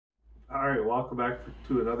Alright, welcome back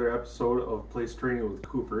to another episode of Place Training with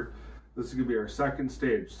Cooper. This is going to be our second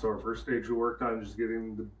stage. So our first stage we worked on just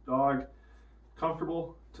getting the dog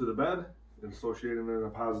comfortable to the bed and associating it in a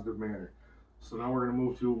positive manner. So now we're going to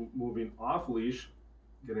move to moving off leash,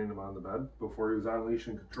 getting him on the bed before he was on leash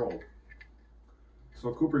and controlled.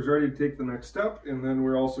 So Cooper's ready to take the next step, and then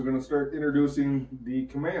we're also going to start introducing the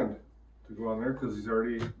command to go on there because he's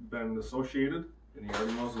already been associated and he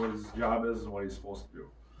already knows what his job is and what he's supposed to do.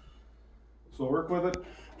 So work with it,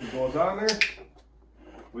 it goes on there,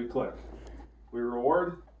 we click. We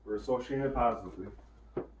reward, we're associating it positively.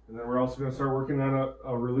 And then we're also going to start working on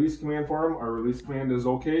a release command for him. Our release command is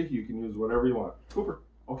okay, you can use whatever you want. Cooper,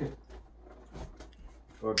 okay.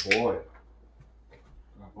 Good boy.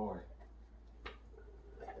 Good boy.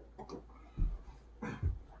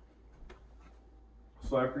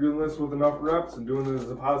 So after doing this with enough reps and doing it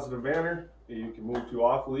as a positive manner, you can move to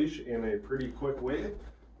off leash in a pretty quick way.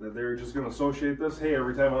 That they're just going to associate this, hey,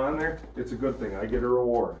 every time I'm on there, it's a good thing, I get a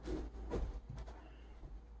reward.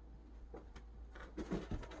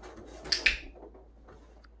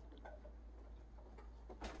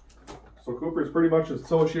 So Cooper's pretty much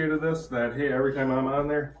associated this, that hey, every time I'm on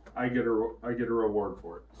there, I get a reward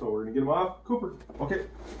for it. So we're going to get him off. Cooper, okay.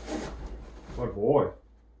 Good boy.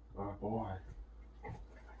 Good boy.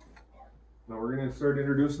 Now we're going to start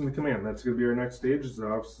introducing the command. That's going to be our next stage. Is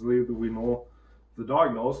obviously we know, the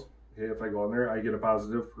dog knows, hey, if I go in there, I get a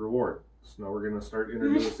positive reward. So now we're going to start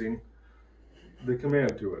introducing the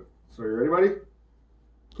command to it. So you ready, buddy?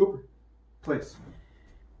 Cooper, place.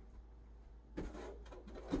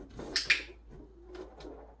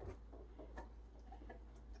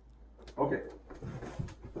 Okay.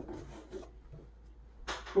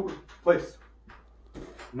 Cooper, place.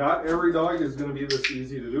 Not every dog is going to be this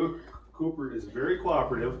easy to do. Cooper is very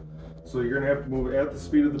cooperative, so you're going to have to move at the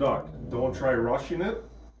speed of the dog. Don't try rushing it.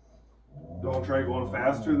 Don't try going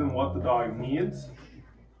faster than what the dog needs.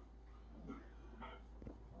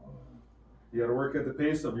 You got to work at the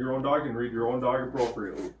pace of your own dog and read your own dog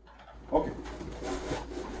appropriately. Okay.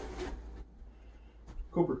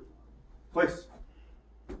 Cooper, place.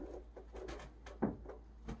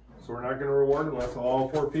 So we're not going to reward unless all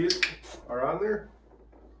 4 feet are on there.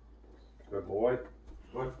 Good boy.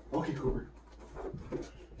 Good. Okay, Cooper.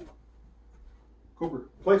 Cooper,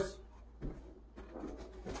 place.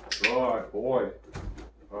 Good boy.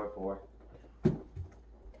 Good boy.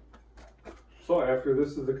 So after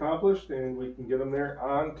this is accomplished and we can get him there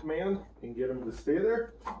on command and get him to stay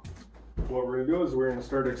there, what we're going to do is we're going to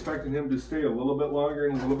start expecting him to stay a little bit longer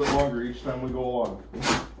and a little bit longer each time we go along.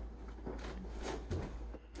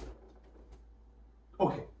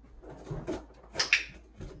 Okay.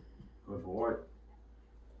 Good boy.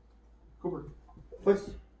 Cooper,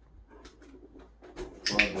 place.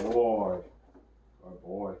 Good boy. Good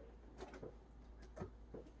boy.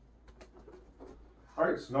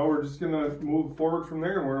 Alright, so now we're just going to move forward from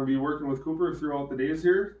there, and we're going to be working with Cooper throughout the days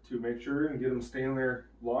here to make sure and get him staying there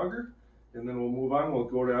longer. And then we'll move on. We'll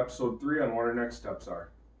go to episode 3 on what our next steps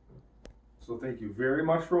are. So thank you very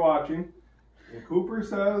much for watching. And Cooper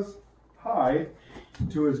says hi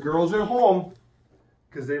to his girls at home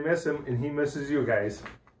because they miss him and he misses you guys.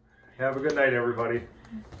 Have a good night, everybody.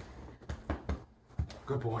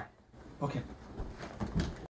 Good boy. Okay.